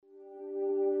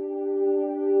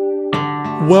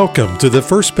Welcome to the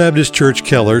First Baptist Church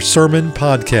Keller Sermon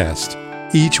Podcast.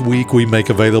 Each week we make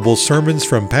available sermons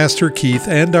from Pastor Keith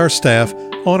and our staff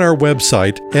on our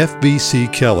website,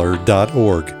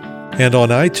 fbckeller.org. And on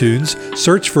iTunes,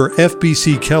 search for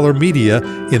FBC Keller Media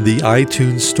in the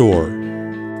iTunes Store.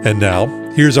 And now,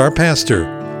 here's our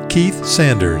pastor, Keith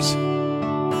Sanders.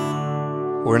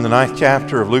 We're in the 9th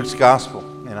chapter of Luke's Gospel,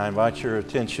 and I invite your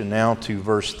attention now to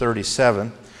verse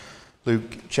 37.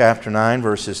 Luke chapter 9,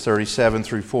 verses 37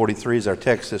 through 43 is our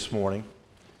text this morning.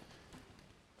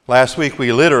 Last week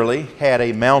we literally had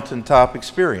a mountaintop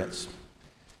experience.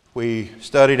 We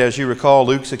studied, as you recall,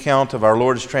 Luke's account of our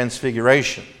Lord's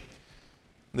transfiguration.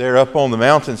 There up on the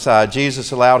mountainside,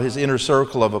 Jesus allowed his inner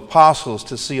circle of apostles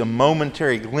to see a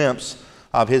momentary glimpse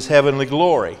of his heavenly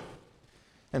glory.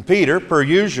 And Peter, per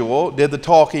usual, did the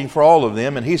talking for all of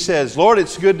them, and he says, "Lord,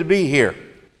 it's good to be here."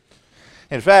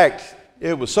 In fact,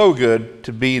 it was so good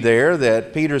to be there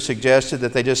that Peter suggested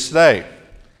that they just stay.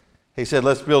 He said,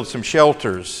 "Let's build some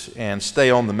shelters and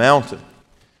stay on the mountain."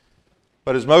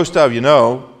 But as most of you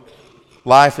know,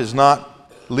 life is not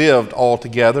lived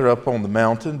altogether up on the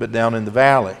mountain, but down in the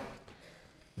valley.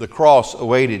 The cross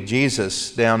awaited Jesus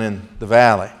down in the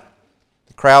valley.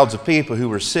 The crowds of people who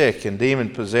were sick and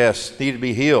demon-possessed, needed to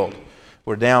be healed,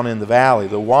 were down in the valley.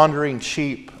 The wandering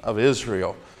sheep of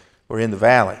Israel were in the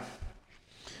valley.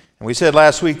 And we said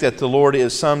last week that the Lord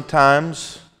is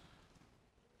sometimes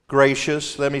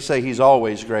gracious. Let me say he's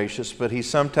always gracious, but he's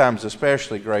sometimes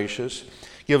especially gracious.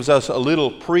 Gives us a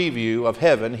little preview of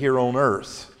heaven here on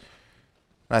earth.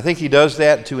 And I think he does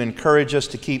that to encourage us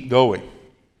to keep going.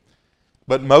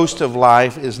 But most of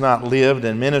life is not lived,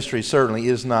 and ministry certainly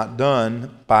is not done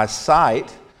by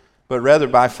sight, but rather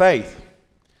by faith.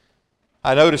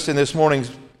 I noticed in this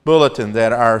morning's bulletin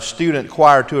that our student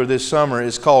choir tour this summer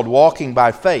is called Walking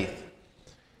by Faith.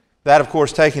 That, of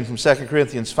course, taken from 2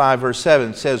 Corinthians 5, verse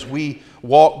 7, says we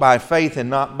walk by faith and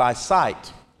not by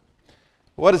sight.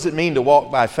 What does it mean to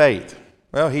walk by faith?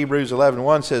 Well, Hebrews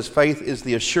 11:1 says faith is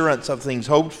the assurance of things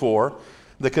hoped for,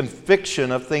 the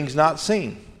conviction of things not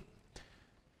seen.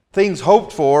 Things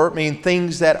hoped for mean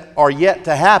things that are yet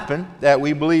to happen, that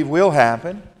we believe will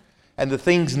happen, and the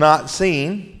things not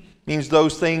seen means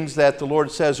those things that the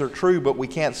Lord says are true, but we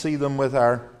can't see them with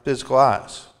our physical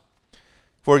eyes.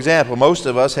 For example, most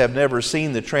of us have never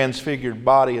seen the transfigured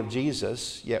body of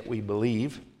Jesus, yet we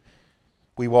believe.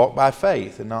 We walk by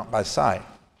faith and not by sight.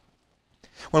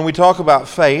 When we talk about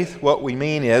faith, what we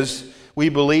mean is we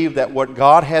believe that what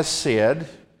God has said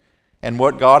and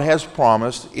what God has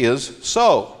promised is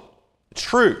so. It's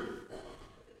true.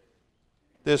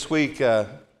 This week,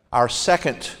 our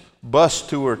second bus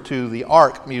tour to the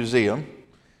Ark Museum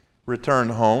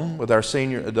returned home with our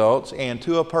senior adults, and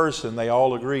to a person they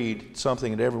all agreed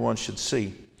something that everyone should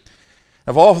see.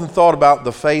 I've often thought about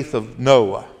the faith of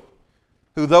Noah,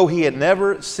 who, though he had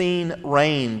never seen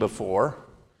rain before,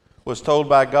 was told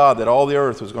by God that all the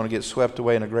earth was going to get swept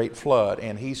away in a great flood,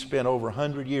 and he spent over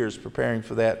 100 years preparing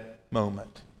for that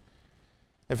moment.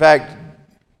 In fact,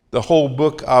 the whole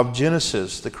book of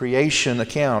Genesis, the creation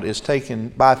account, is taken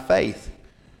by faith.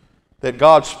 That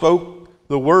God spoke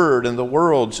the word and the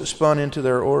worlds spun into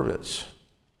their orbits.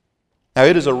 Now,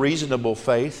 it is a reasonable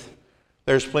faith.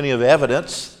 There's plenty of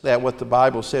evidence that what the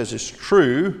Bible says is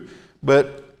true,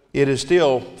 but it is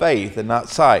still faith and not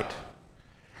sight.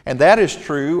 And that is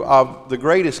true of the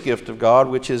greatest gift of God,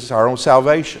 which is our own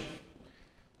salvation.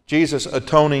 Jesus'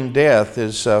 atoning death,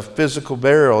 his physical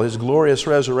burial, his glorious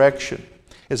resurrection,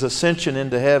 his ascension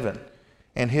into heaven,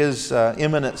 and his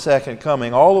imminent second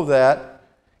coming, all of that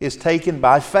is taken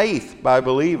by faith by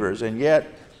believers, and yet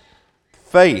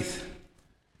faith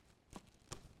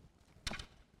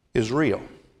is real.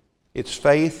 It's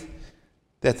faith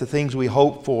that the things we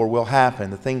hope for will happen,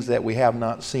 the things that we have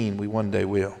not seen, we one day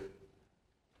will.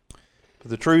 But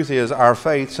the truth is, our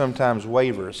faith sometimes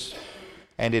wavers,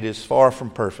 and it is far from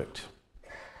perfect.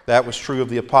 That was true of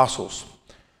the apostles.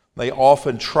 They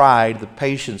often tried the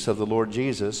patience of the Lord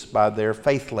Jesus by their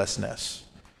faithlessness.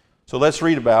 So let's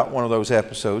read about one of those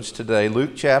episodes today,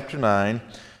 Luke chapter 9,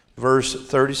 verse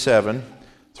 37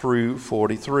 through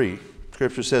 43.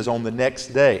 Scripture says, on the next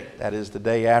day, that is the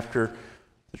day after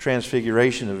the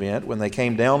transfiguration event, when they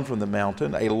came down from the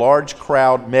mountain, a large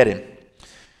crowd met him.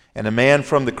 And a man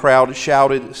from the crowd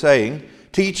shouted, saying,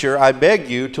 "Teacher, I beg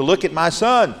you to look at my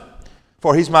son,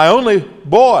 for he's my only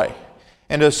boy.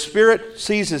 And a spirit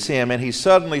seizes him, and he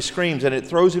suddenly screams, and it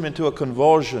throws him into a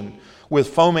convulsion with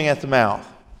foaming at the mouth.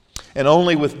 And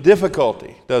only with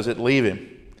difficulty does it leave him,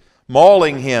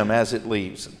 mauling him as it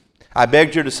leaves. I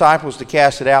begged your disciples to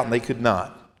cast it out, and they could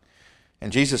not.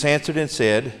 And Jesus answered and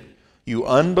said, You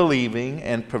unbelieving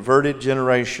and perverted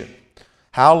generation,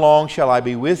 How long shall I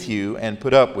be with you and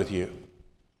put up with you?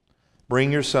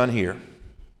 Bring your son here."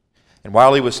 And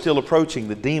while he was still approaching,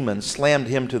 the demon slammed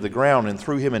him to the ground and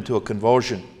threw him into a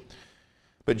convulsion.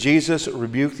 But Jesus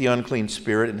rebuked the unclean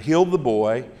spirit and healed the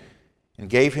boy and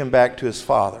gave him back to his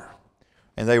father.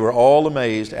 And they were all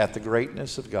amazed at the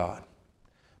greatness of God.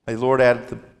 May the Lord add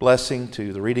the blessing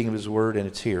to the reading of His Word and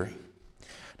its hearing.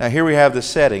 Now here we have the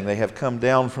setting. They have come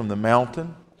down from the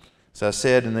mountain. As I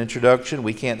said in the introduction,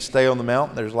 we can't stay on the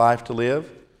mountain. There's life to live.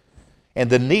 And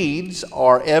the needs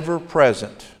are ever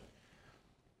present.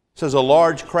 It says a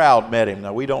large crowd met him.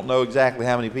 Now we don't know exactly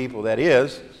how many people that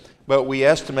is, but we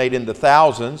estimate in the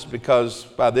thousands, because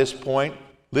by this point,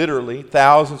 literally,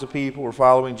 thousands of people were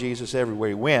following Jesus everywhere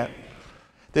he went.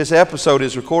 This episode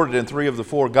is recorded in 3 of the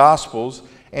 4 Gospels,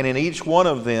 and in each one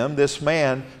of them, this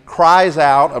man cries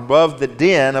out above the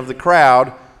din of the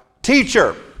crowd,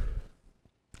 "Teacher!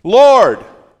 Lord!"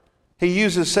 He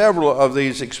uses several of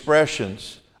these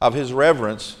expressions of his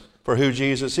reverence for who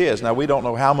Jesus is. Now, we don't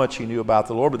know how much he knew about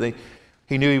the Lord, but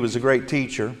he knew he was a great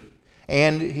teacher,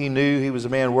 and he knew he was a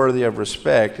man worthy of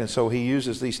respect, and so he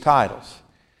uses these titles.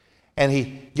 And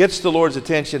he gets the Lord's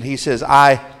attention. He says,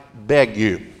 "I beg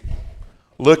you,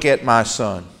 look at my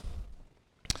son."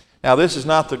 Now, this is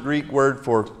not the Greek word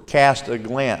for cast a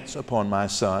glance upon my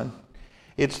son.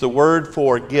 It's the word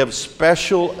for give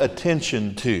special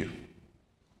attention to.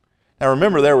 Now,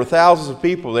 remember, there were thousands of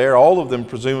people there. All of them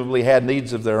presumably had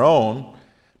needs of their own.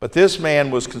 But this man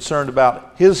was concerned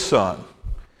about his son.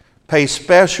 Pay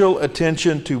special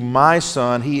attention to my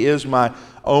son. He is my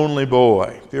only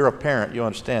boy. If you're a parent, you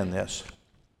understand this.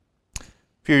 A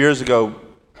few years ago,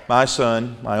 my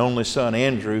son, my only son,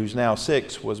 Andrew, who's now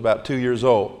 6, was about 2 years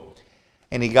old.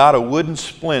 And he got a wooden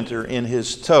splinter in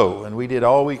his toe, and we did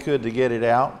all we could to get it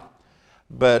out.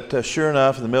 But sure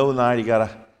enough, in the middle of the night, he got a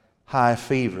high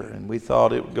fever, and we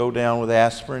thought it would go down with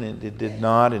aspirin, and it did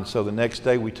not. And so the next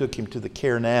day, we took him to the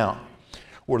Care Now,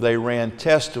 where they ran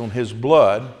tests on his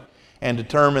blood and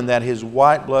determined that his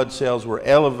white blood cells were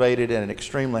elevated at an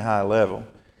extremely high level.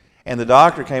 And the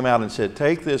doctor came out and said,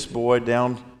 "Take this boy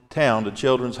downtown to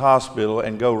Children's Hospital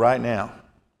and go right now."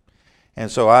 And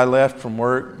so I left from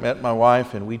work, met my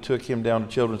wife, and we took him down to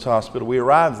Children's Hospital. We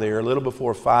arrived there a little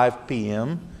before 5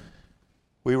 p.m.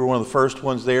 We were one of the first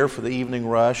ones there for the evening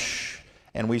rush,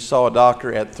 and we saw a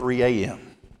doctor at 3 a.m.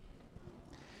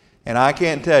 And I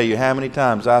can't tell you how many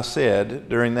times I said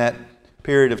during that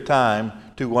period of time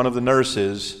to one of the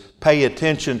nurses, "Pay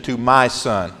attention to my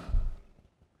son."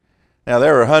 Now,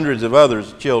 there were hundreds of other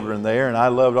children there, and I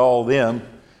loved all of them,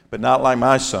 but not like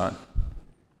my son.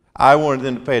 I wanted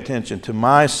them to pay attention to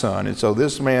my son, and so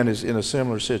this man is in a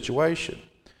similar situation.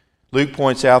 Luke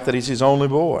points out that he's his only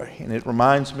boy, and it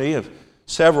reminds me of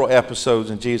several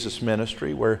episodes in Jesus'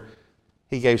 ministry where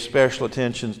he gave special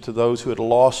attention to those who had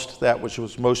lost that which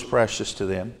was most precious to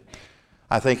them.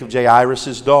 I think of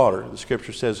Jairus' daughter. The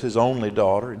scripture says his only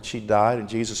daughter, and she died, and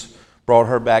Jesus brought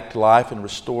her back to life and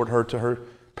restored her to her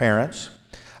parents.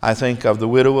 I think of the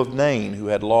widow of Nain, who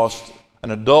had lost an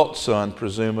adult son,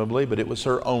 presumably, but it was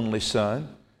her only son.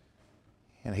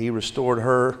 And he restored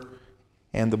her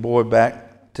and the boy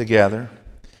back together.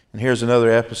 And here's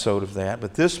another episode of that.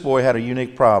 But this boy had a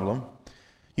unique problem.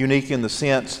 Unique in the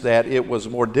sense that it was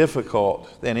more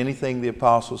difficult than anything the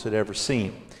apostles had ever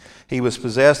seen. He was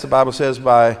possessed, the Bible says,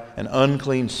 by an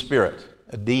unclean spirit,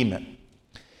 a demon.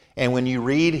 And when you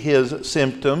read his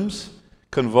symptoms,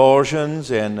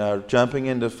 convulsions and jumping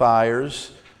into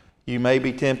fires, you may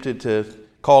be tempted to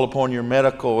call upon your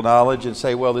medical knowledge and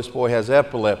say, well, this boy has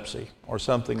epilepsy or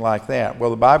something like that. Well,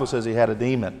 the Bible says he had a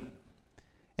demon.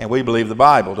 And we believe the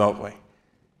Bible, don't we?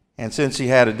 And since he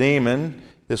had a demon,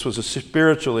 this was a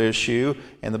spiritual issue.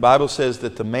 And the Bible says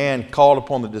that the man called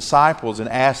upon the disciples and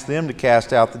asked them to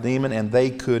cast out the demon, and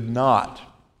they could not.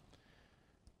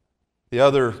 The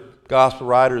other gospel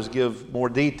writers give more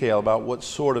detail about what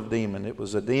sort of demon. It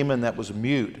was a demon that was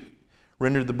mute,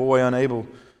 rendered the boy unable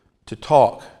to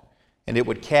talk, and it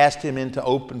would cast him into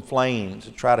open flames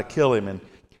and try to kill him, and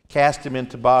cast him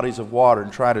into bodies of water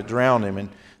and try to drown him. And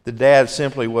the dad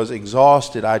simply was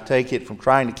exhausted, I take it, from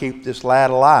trying to keep this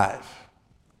lad alive.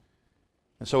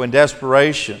 And so in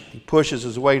desperation, he pushes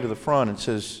his way to the front and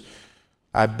says,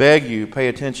 I beg you, pay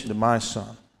attention to my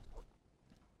son.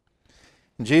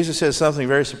 And Jesus says something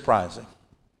very surprising.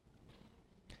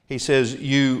 He says,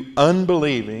 you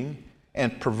unbelieving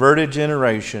and perverted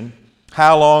generation,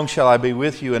 how long shall I be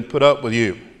with you and put up with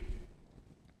you?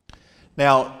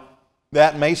 Now,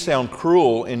 that may sound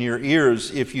cruel in your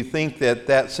ears if you think that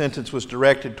that sentence was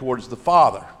directed towards the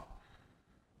Father.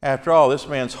 After all, this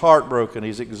man's heartbroken,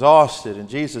 he's exhausted, and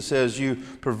Jesus says, you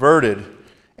perverted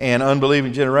and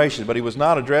unbelieving generation. But he was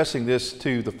not addressing this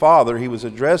to the Father. He was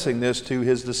addressing this to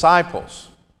his disciples,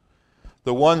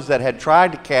 the ones that had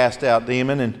tried to cast out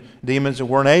demons and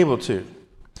weren't able to.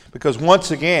 Because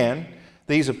once again,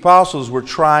 these apostles were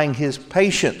trying his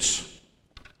patience.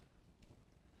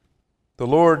 The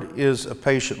Lord is a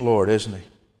patient Lord, isn't he?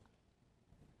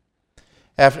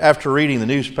 After reading the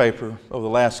newspaper over the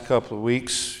last couple of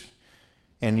weeks,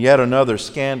 and yet another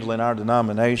scandal in our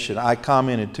denomination, I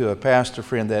commented to a pastor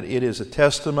friend that it is a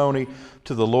testimony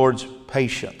to the Lord's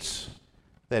patience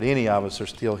that any of us are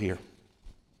still here.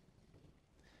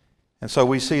 And so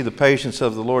we see the patience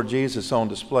of the Lord Jesus on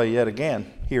display yet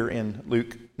again here in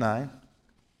Luke 9.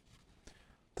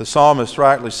 The psalmist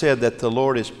rightly said that the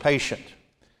Lord is patient.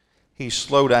 He's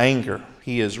slow to anger.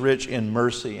 He is rich in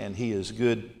mercy, and he is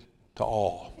good to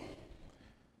all.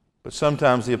 But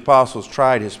sometimes the apostles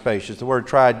tried his patience. The word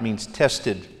tried means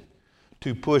tested,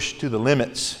 to push to the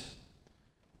limits.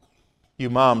 You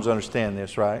moms understand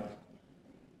this, right?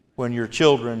 When your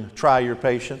children try your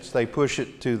patience, they push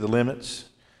it to the limits.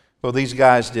 Well, these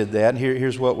guys did that, and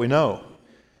here's what we know.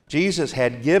 Jesus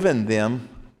had given them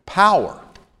power.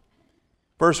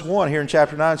 Verse 1 here in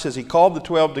chapter 9 says he called the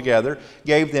 12 together,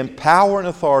 gave them power and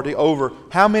authority over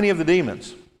how many of the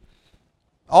demons?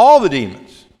 All the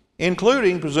demons,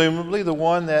 including presumably the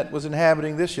one that was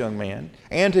inhabiting this young man,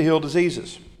 and to heal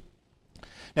diseases.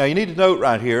 Now you need to note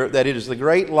right here that it is the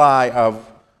great lie of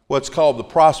what's called the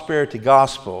prosperity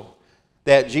gospel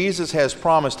that Jesus has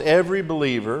promised every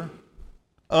believer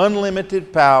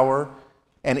unlimited power,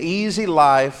 an easy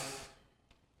life,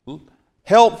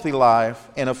 healthy life,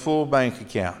 and a full bank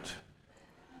account.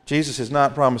 Jesus has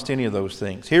not promised any of those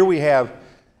things. Here we have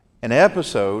an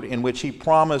episode in which he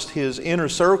promised his inner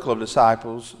circle of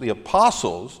disciples, the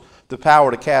apostles, the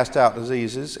power to cast out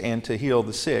diseases and to heal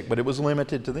the sick, but it was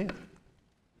limited to them.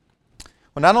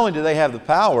 Well, not only did they have the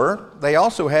power, they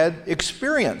also had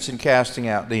experience in casting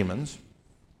out demons.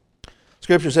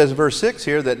 Scripture says in verse 6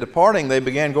 here that departing they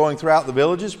began going throughout the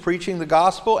villages, preaching the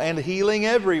gospel and healing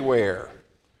everywhere.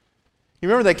 You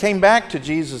remember they came back to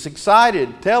Jesus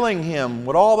excited, telling him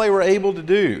what all they were able to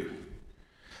do.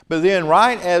 But then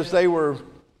right as they were,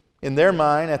 in their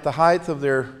mind, at the height of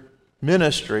their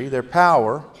ministry, their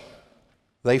power,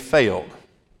 they failed.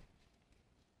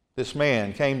 This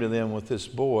man came to them with this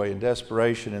boy in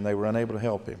desperation, and they were unable to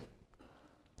help him.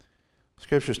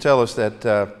 Scriptures tell us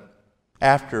that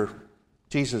after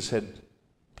Jesus had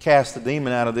cast the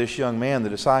demon out of this young man, the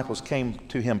disciples came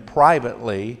to him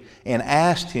privately and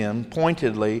asked him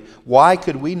pointedly, "Why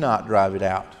could we not drive it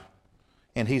out?"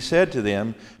 And he said to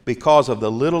them, "Because of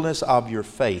the littleness of your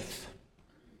faith."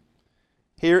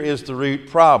 Here is the root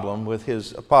problem with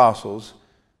his apostles,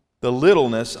 the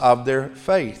littleness of their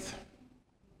faith.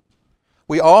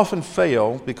 We often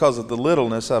fail because of the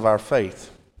littleness of our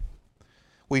faith.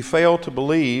 We fail to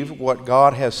believe what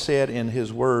God has said in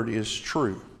his word is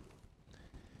true.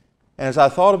 And as I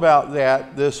thought about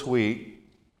that this week,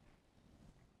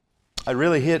 it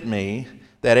really hit me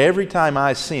that every time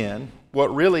I sin,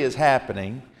 what really is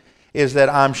happening is that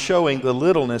I'm showing the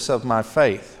littleness of my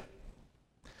faith.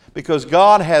 Because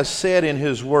God has said in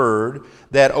his word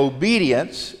that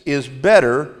obedience is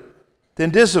better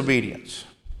than disobedience.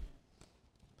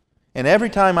 And every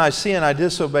time I sin, I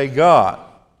disobey God.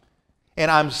 And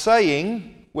I'm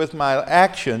saying with my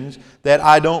actions that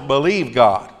I don't believe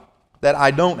God, that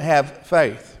I don't have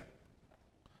faith.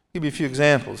 I'll give you a few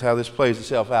examples how this plays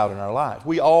itself out in our life.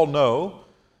 We all know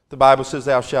the Bible says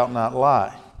thou shalt not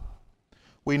lie.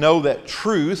 We know that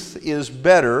truth is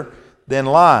better than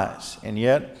lies, and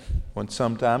yet when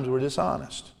sometimes we're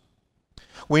dishonest.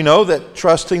 We know that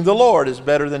trusting the Lord is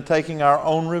better than taking our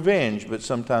own revenge, but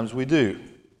sometimes we do.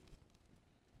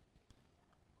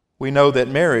 We know that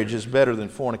marriage is better than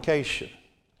fornication,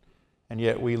 and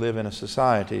yet we live in a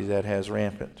society that has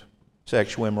rampant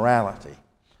sexual immorality.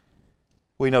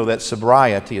 We know that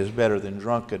sobriety is better than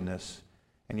drunkenness,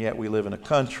 and yet we live in a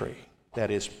country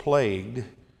that is plagued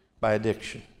by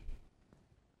addiction.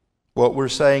 What we're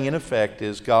saying in effect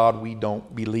is, God, we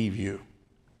don't believe you.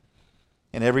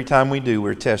 And every time we do,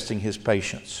 we're testing his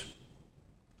patience.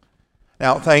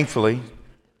 Now, thankfully,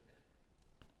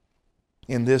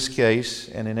 in this case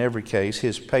and in every case,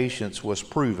 his patience was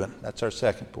proven. That's our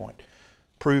second point.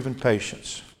 Proven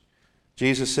patience.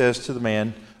 Jesus says to the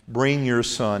man, "Bring your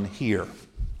son here."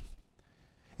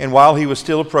 And while he was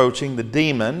still approaching, the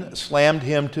demon slammed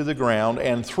him to the ground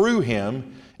and threw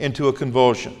him into a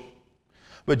convulsion.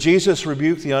 But Jesus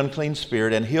rebuked the unclean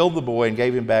spirit and healed the boy and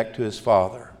gave him back to his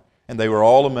father. And they were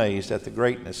all amazed at the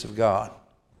greatness of God.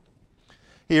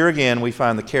 Here again we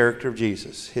find the character of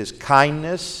Jesus, his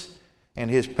kindness and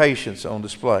his patience on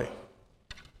display.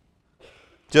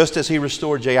 just as he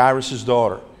restored Jairus'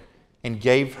 daughter and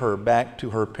gave her back to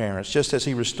her parents, just as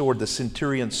he restored the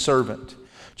centurion's servant,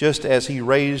 just as he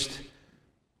raised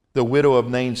the widow of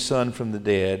Nain's son from the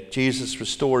dead, Jesus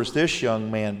restores this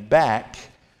young man back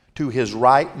to his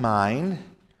right mind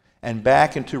and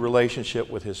back into relationship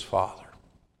with his Father.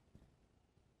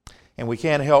 And we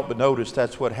can't help but notice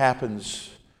that's what happens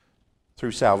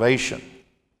through salvation.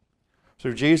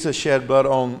 Through Jesus' shed blood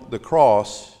on the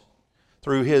cross,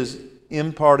 through his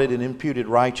imparted and imputed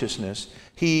righteousness,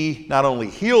 he not only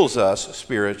heals us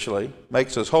spiritually,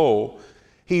 makes us whole,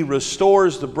 he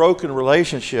restores the broken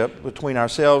relationship between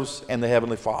ourselves and the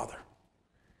Heavenly Father.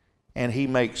 And he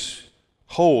makes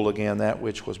whole again that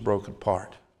which was broken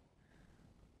apart.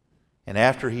 And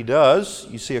after he does,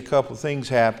 you see a couple of things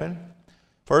happen.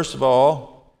 First of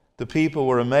all, the people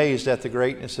were amazed at the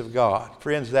greatness of God.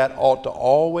 Friends, that ought to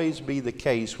always be the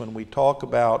case when we talk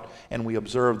about and we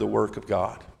observe the work of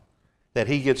God, that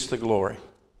he gets the glory.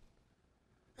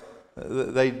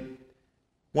 They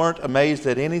weren't amazed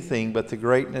at anything but the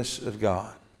greatness of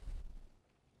God.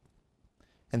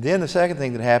 And then the second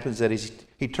thing that happens is that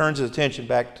he turns his attention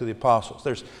back to the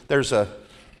apostles. There's a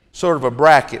sort of a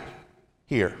bracket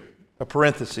here, a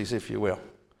parenthesis, if you will.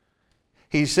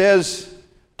 He says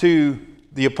to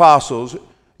the apostles,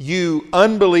 "You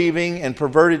unbelieving and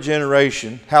perverted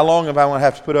generation, how long am I going to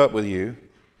have to put up with you?"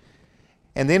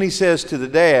 And then he says to the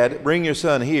dad, "Bring your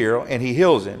son here," and he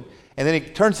heals him. And then he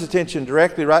turns his attention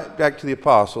directly right back to the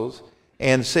apostles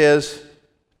and says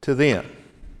to them.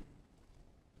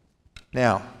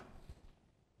 Now,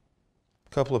 a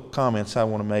couple of comments I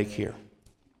want to make here.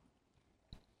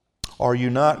 Are you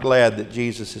not glad that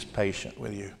Jesus is patient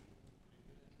with you?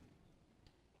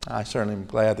 I certainly am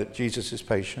glad that Jesus is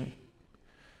patient.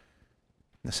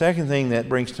 The second thing that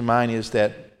brings to mind is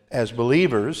that as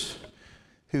believers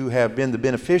who have been the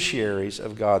beneficiaries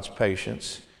of God's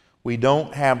patience, we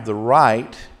don't have the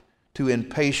right to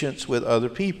impatience with other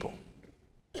people.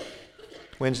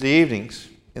 Wednesday evenings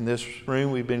in this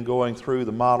room we've been going through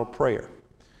the model prayer.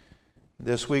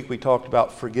 This week we talked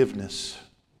about forgiveness.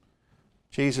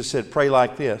 Jesus said, pray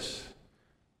like this: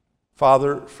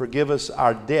 Father, forgive us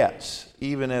our debts,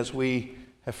 even as we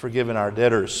have forgiven our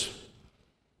debtors.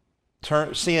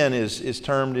 Sin is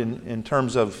termed in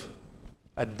terms of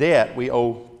a debt we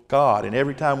owe God. And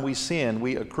every time we sin,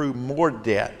 we accrue more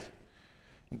debt.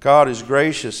 God is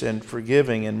gracious and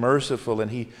forgiving and merciful,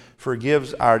 and he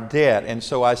forgives our debt. And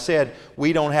so I said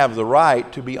we don't have the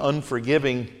right to be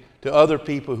unforgiving to other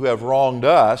people who have wronged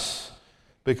us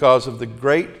because of the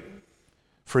great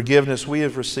forgiveness we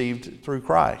have received through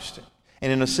Christ.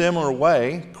 And in a similar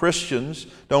way, Christians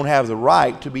don't have the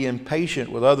right to be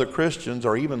impatient with other Christians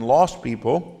or even lost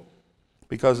people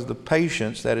because of the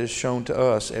patience that is shown to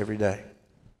us every day.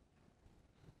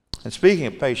 And speaking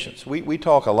of patience, we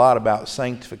talk a lot about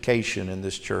sanctification in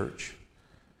this church.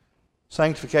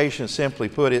 Sanctification, simply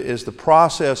put, is the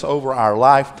process over our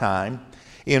lifetime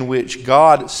in which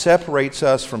God separates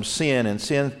us from sin and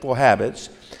sinful habits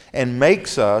and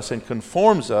makes us and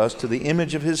conforms us to the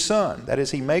image of his Son. That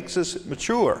is, he makes us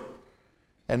mature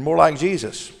and more like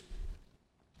Jesus.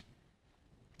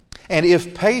 And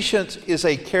if patience is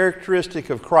a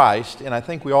characteristic of Christ, and I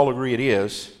think we all agree it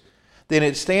is, then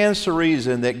it stands to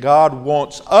reason that God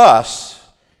wants us,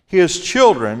 his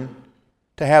children,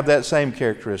 to have that same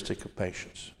characteristic of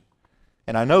patience.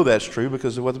 And I know that's true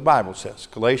because of what the Bible says.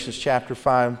 Galatians chapter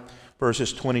 5,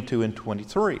 verses 22 and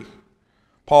 23.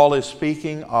 Paul is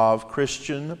speaking of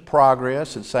Christian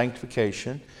progress and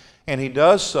sanctification, and he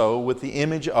does so with the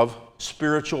image of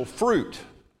spiritual fruit.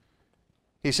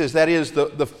 He says that is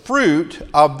the fruit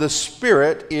of the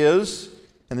Spirit is,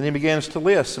 and then he begins to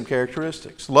list some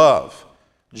characteristics: love,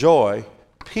 joy,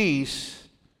 peace,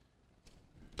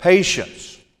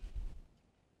 patience,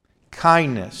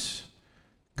 kindness,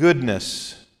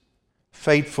 goodness,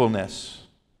 faithfulness,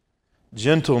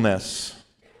 gentleness,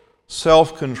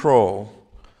 self-control.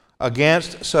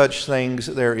 Against such things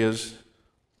there is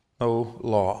no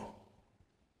law.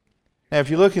 Now,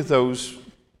 if you look at those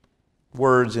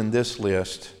words in this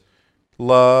list,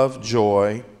 love,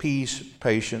 joy, peace,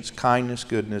 patience, kindness,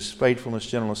 goodness, faithfulness,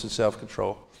 gentleness, and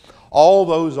self-control, all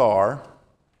those are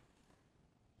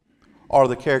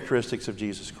the characteristics of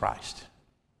Jesus Christ.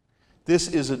 This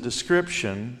is a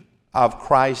description of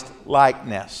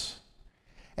Christ-likeness.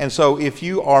 And so if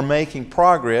you are making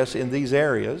progress in these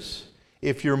areas,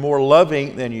 if you're more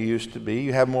loving than you used to be,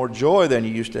 you have more joy than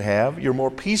you used to have, you're more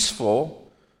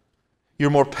peaceful, you're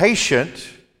more patient,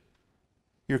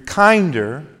 you're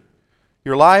kinder,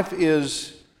 your life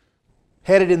is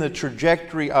headed in the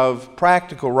trajectory of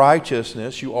practical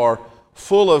righteousness, you are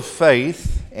full of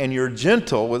faith and you're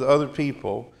gentle with other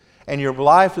people and your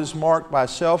life is marked by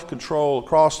self-control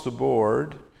across the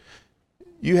board,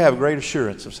 you have great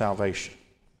assurance of salvation.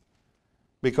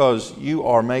 Because you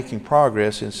are making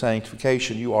progress in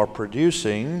sanctification. You are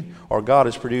producing, or God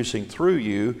is producing through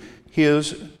you,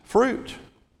 His fruit.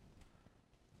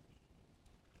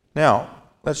 Now,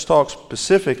 let's talk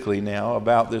specifically now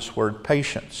about this word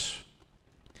patience.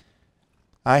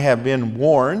 I have been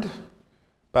warned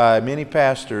by many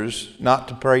pastors not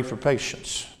to pray for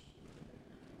patience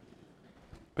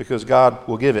because God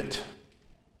will give it.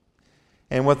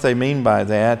 And what they mean by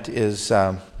that is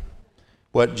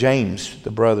what James,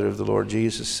 the brother of the Lord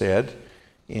Jesus, said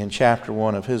in chapter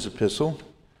 1 of his epistle.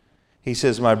 He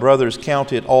says, "My brothers,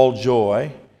 count it all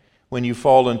joy when you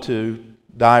fall into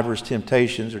divers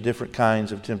temptations or different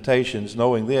kinds of temptations,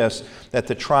 knowing this, that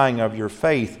the trying of your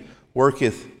faith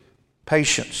worketh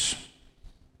patience."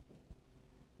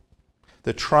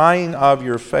 The trying of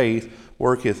your faith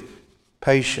worketh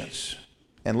patience.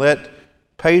 And let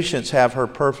patience have her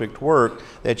perfect work,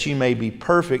 that ye may be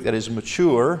perfect, that is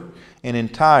mature and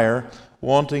entire,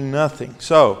 wanting nothing.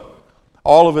 So,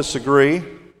 all of us agree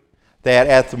that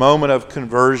at the moment of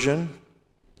conversion,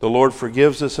 the Lord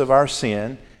forgives us of our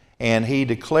sin and He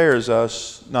declares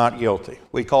us not guilty.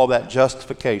 We call that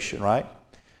justification, right?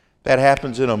 That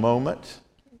happens in a moment.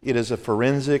 It is a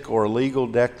forensic or legal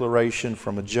declaration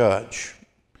from a judge.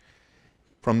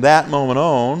 From that moment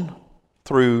on,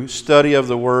 through study of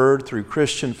the Word, through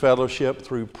Christian fellowship,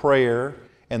 through prayer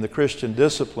and the Christian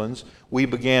disciplines, we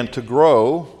began to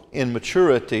grow in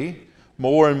maturity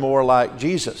more and more like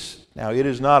Jesus. Now, it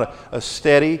is not a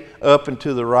steady up and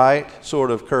to the right sort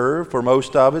of curve. For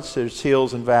most of it, there's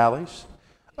hills and valleys,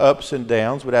 ups and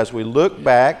downs. But as we look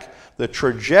back, the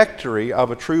trajectory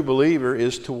of a true believer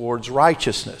is towards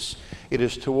righteousness. It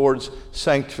is towards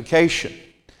sanctification.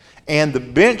 And the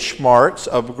benchmarks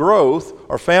of growth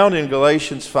are found in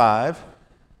Galatians 5.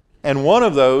 And one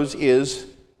of those is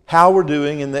how we're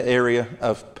doing in the area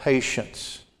of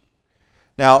patience.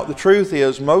 Now, the truth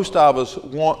is, most of us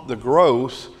want the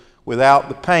growth without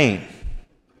the pain.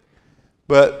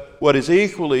 But what is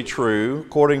equally true,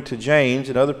 according to James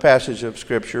and other passages of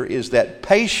Scripture, is that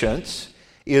patience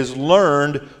is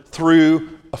learned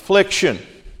through affliction.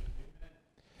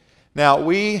 Now,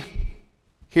 we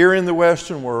here in the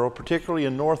Western world, particularly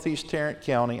in Northeast Tarrant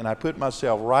County, and I put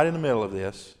myself right in the middle of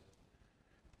this,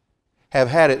 have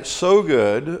had it so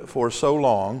good for so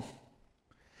long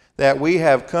that we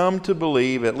have come to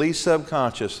believe, at least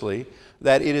subconsciously,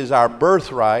 that it is our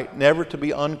birthright never to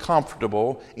be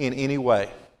uncomfortable in any way.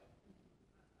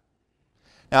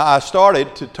 Now, I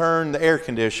started to turn the air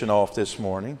conditioner off this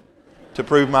morning to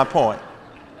prove my point.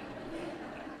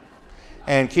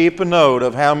 And keep a note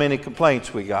of how many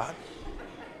complaints we got.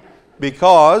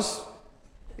 Because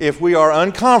if we are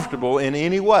uncomfortable in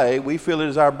any way, we feel it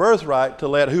is our birthright to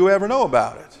let whoever know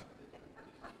about it.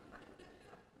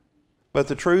 But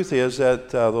the truth is that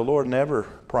the Lord never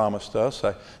promised us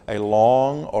a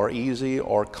long or easy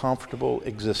or comfortable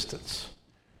existence.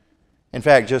 In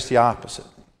fact, just the opposite.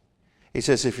 He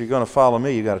says, if you're going to follow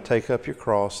me, you've got to take up your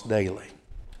cross daily.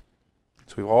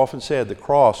 So we've often said the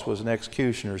cross was an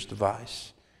executioner's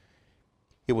device.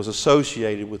 It was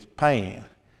associated with pain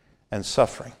and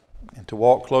suffering. And to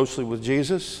walk closely with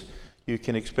Jesus, you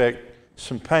can expect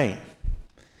some pain.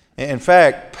 In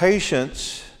fact,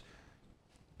 patience,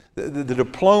 the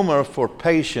diploma for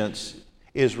patience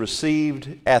is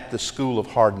received at the School of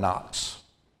Hard Knocks.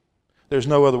 There's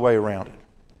no other way around it.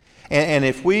 And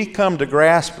if we come to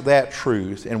grasp that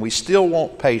truth and we still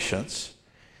want patience,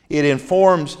 it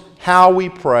informs how we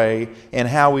pray and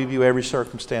how we view every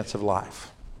circumstance of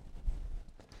life.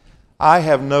 I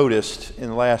have noticed in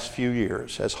the last few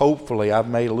years, as hopefully I've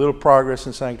made a little progress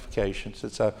in sanctification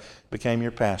since I became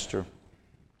your pastor,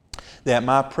 that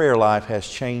my prayer life has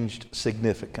changed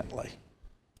significantly.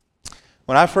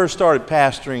 When I first started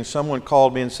pastoring, someone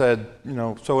called me and said,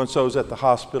 so-and-so's at the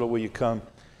hospital, will you come?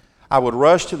 I would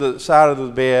rush to the side of the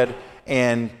bed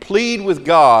and plead with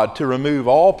God to remove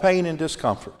all pain and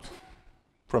discomfort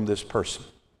from this person.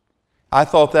 I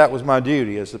thought that was my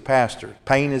duty as the pastor.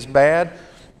 Pain is bad.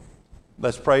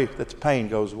 Let's pray that the pain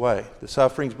goes away. The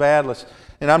suffering's bad.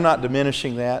 And I'm not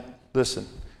diminishing that. Listen,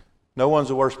 no one's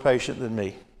a worse patient than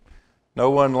me. No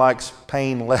one likes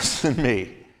pain less than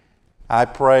me. I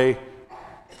pray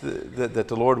that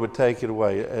the Lord would take it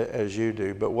away as you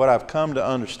do. But what I've come to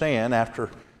understand after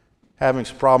having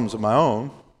some problems of my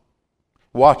own,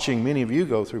 watching many of you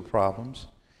go through problems,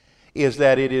 is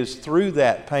that it is through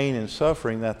that pain and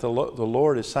suffering that the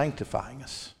Lord is sanctifying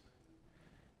us.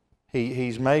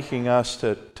 He's making us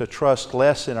to trust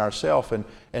less in ourselves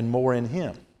and more in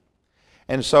Him.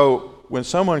 And so when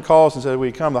someone calls and says,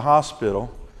 "We come to the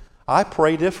hospital," I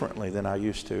pray differently than I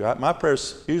used to. My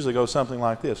prayers usually go something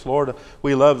like this: "Lord,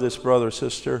 we love this brother or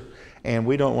sister, and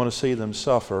we don't want to see them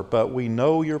suffer, but we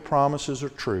know your promises are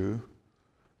true,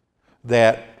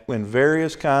 that when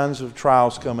various kinds of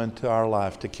trials come into our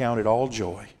life, to count it all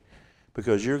joy,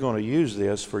 because you're going to use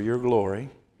this for your glory,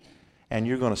 and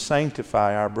you're going to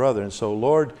sanctify our brother. And so,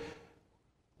 Lord,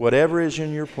 whatever is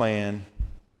in your plan,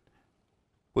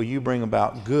 will you bring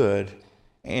about good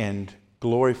and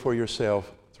glory for yourself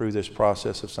through this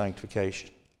process of sanctification?"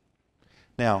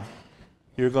 Now,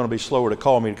 you're going to be slower to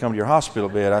call me to come to your hospital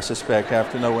bed, I suspect,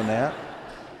 after knowing that.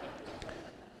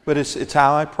 But it's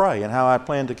how I pray and how I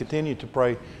plan to continue to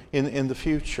pray in the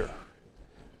future.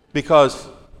 Because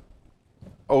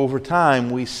over time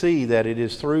we see that it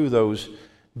is through those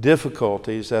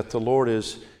difficulties that the Lord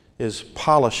is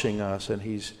polishing us, and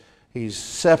He's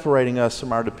separating us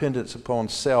from our dependence upon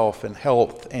self and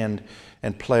health and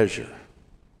pleasure.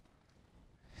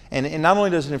 And not only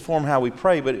does it inform how we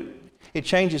pray, but it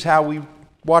changes how we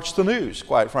watch the news,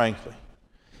 quite frankly.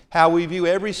 How we view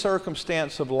every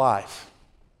circumstance of life.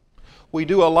 We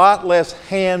do a lot less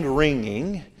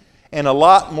hand-wringing and a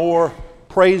lot more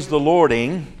praise the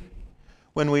Lording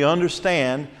when we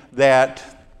understand that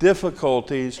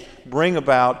difficulties bring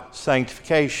about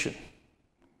sanctification.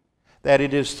 That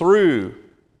it is through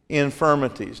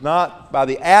infirmities, not by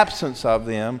the absence of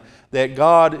them, that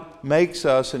God makes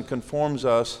us and conforms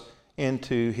us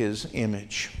into His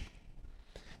image.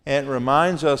 And it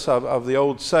reminds us of the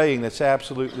old saying that's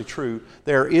absolutely true: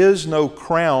 there is no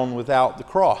crown without the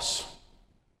cross.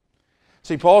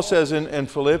 See, Paul says in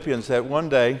Philippians that one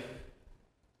day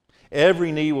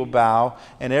every knee will bow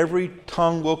and every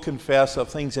tongue will confess of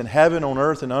things in heaven, on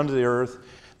earth, and under the earth,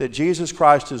 that Jesus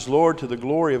Christ is Lord, to the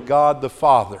glory of God the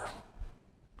Father.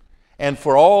 And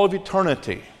for all of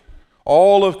eternity,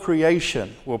 all of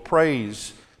creation will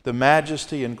praise the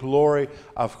majesty and glory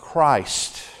of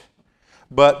Christ.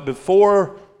 But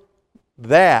before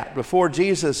that, before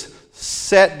Jesus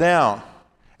sat down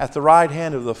at the right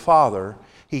hand of the Father,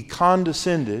 He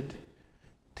condescended,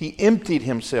 He emptied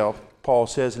Himself, Paul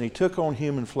says, and He took on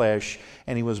human flesh,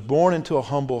 and He was born into a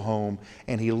humble home,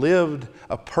 and He lived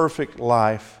a perfect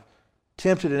life,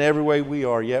 tempted in every way we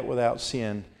are, yet without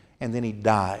sin, and then He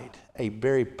died a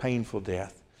very painful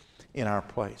death in our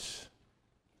place.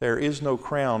 There is no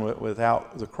crown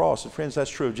without the cross. And friends,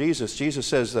 that's true of Jesus. Jesus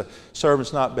says the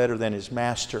servant's not better than his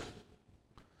master.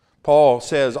 Paul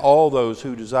says all those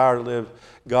who desire to live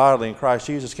godly in Christ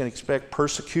Jesus can expect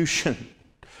persecution.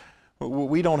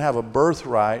 We don't have a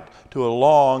birthright to a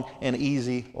long and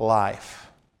easy life.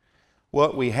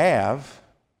 What we have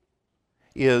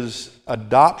is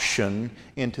adoption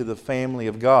into the family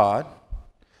of God.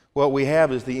 What we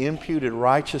have is the imputed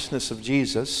righteousness of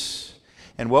Jesus.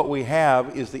 And what we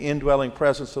have is the indwelling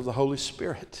presence of the Holy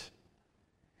Spirit.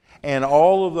 And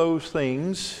all of those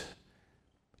things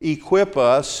equip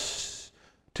us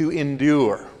to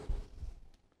endure.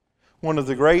 One of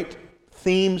the great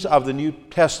themes of the New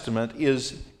Testament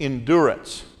is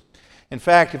endurance. In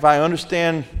fact, if I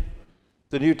understand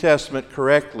the New Testament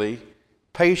correctly,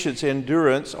 patience and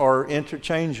endurance are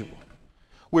interchangeable.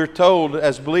 We're told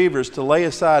as believers to lay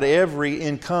aside every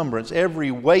encumbrance,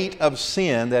 every weight of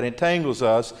sin that entangles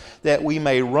us, that we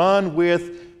may run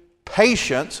with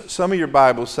patience, some of your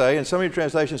Bibles say, and some of your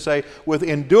translations say with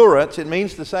endurance. It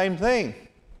means the same thing.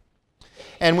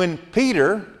 And when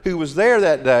Peter, who was there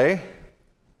that day,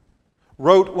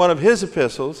 wrote one of his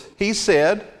epistles, he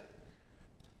said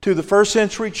to the first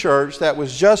century church that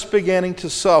was just beginning to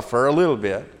suffer a little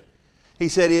bit, he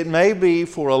said, "It may be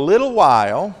for a little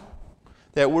while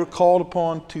that we're called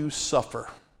upon to suffer."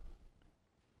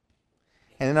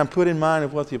 And then I'm put in mind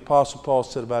of what the Apostle Paul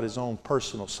said about his own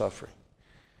personal suffering.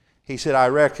 He said, "I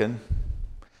reckon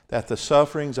that the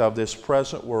sufferings of this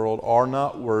present world are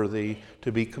not worthy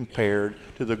to be compared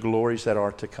to the glories that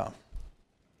are to come."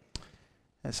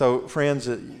 And so, friends,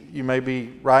 you may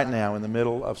be right now in the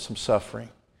middle of some suffering.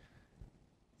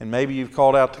 And maybe you've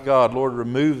called out to God, "Lord,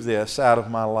 remove this out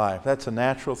of my life." That's a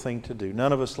natural thing to do.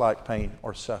 None of us like pain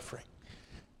or suffering.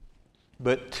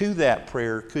 But to that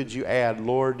prayer, could you add,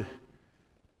 "Lord,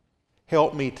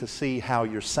 help me to see how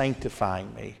you're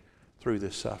sanctifying me through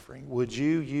this suffering"? Would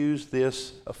you use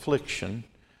this affliction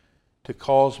to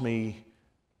cause me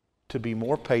to be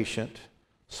more patient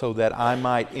so that I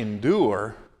might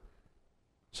endure,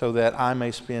 so that I may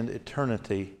spend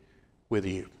eternity with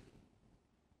you?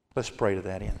 Let's pray to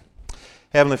that end.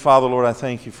 Heavenly Father, Lord, I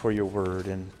thank you for your word.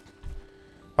 And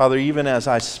Father, even as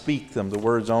I speak them, the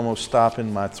words almost stop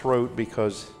in my throat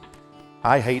because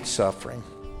I hate suffering.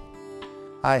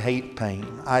 I hate pain.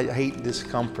 I hate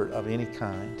discomfort of any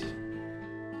kind.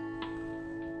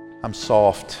 I'm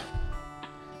soft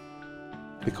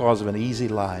because of an easy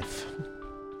life.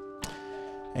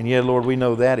 And yet, Lord, we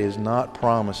know that is not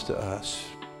promised to us.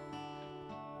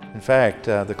 In fact,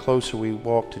 the closer we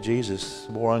walk to Jesus,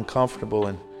 the more uncomfortable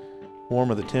and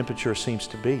warmer the temperature seems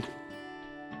to be.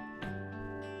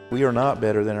 We are not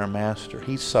better than our Master.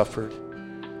 He suffered.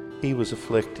 He was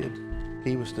afflicted.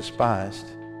 He was despised.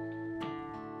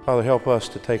 Father, help us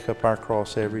to take up our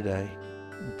cross every day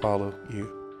and follow you.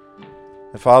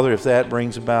 And Father, if that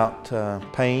brings about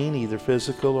pain, either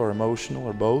physical or emotional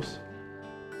or both,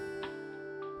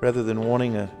 rather than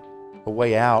wanting a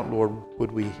way out, Lord,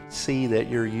 would we see that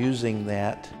you're using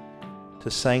that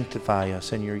to sanctify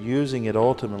us, and you're using it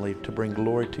ultimately to bring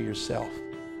glory to yourself.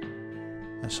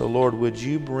 And so, Lord, would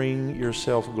you bring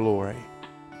yourself glory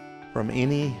from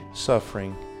any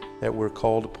suffering that we're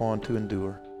called upon to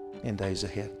endure in days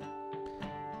ahead.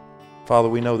 Father,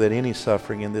 we know that any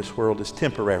suffering in this world is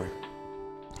temporary,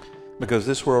 because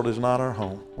this world is not our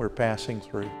home. We're passing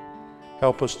through.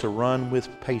 Help us to run with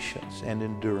patience and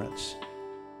endurance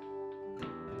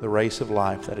the race of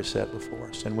life that is set before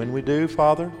us. And when we do,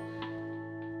 Father,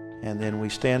 and then we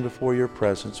stand before your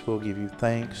presence, we'll give you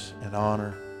thanks and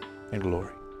honor and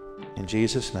glory. In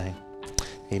Jesus' name,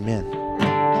 amen.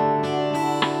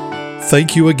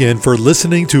 Thank you again for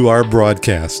listening to our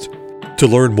broadcast. To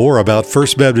learn more about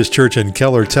First Baptist Church in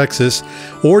Keller, Texas,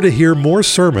 or to hear more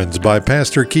sermons by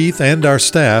Pastor Keith and our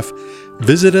staff,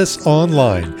 visit us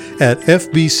online at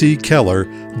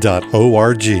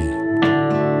fbckeller.org.